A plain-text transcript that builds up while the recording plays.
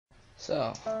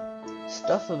So,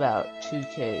 stuff about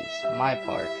 2K's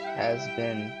Mypark has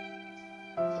been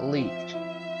leaked,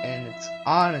 and it's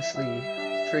honestly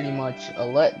pretty much a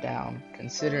letdown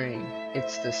considering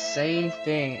it's the same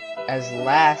thing as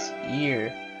last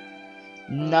year.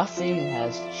 Nothing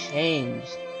has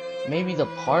changed. Maybe the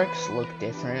parks look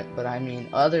different, but I mean,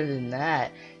 other than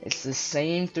that, it's the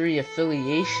same 3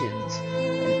 affiliations,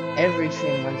 and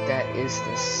everything like that is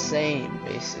the same,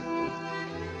 basically.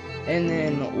 And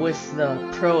then with the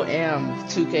Pro-Am,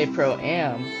 2K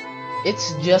Pro-Am,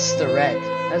 it's just the rec.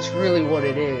 That's really what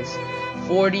it is.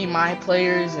 40 my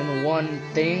players in one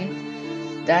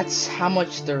thing, that's how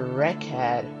much the rec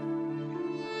had.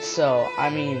 So, I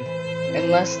mean,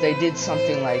 unless they did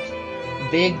something like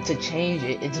big to change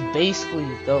it, it's basically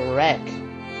the rec.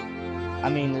 I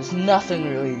mean, there's nothing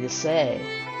really to say.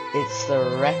 It's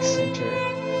the rec center.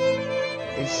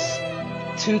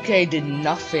 2K did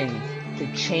nothing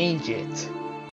to change it.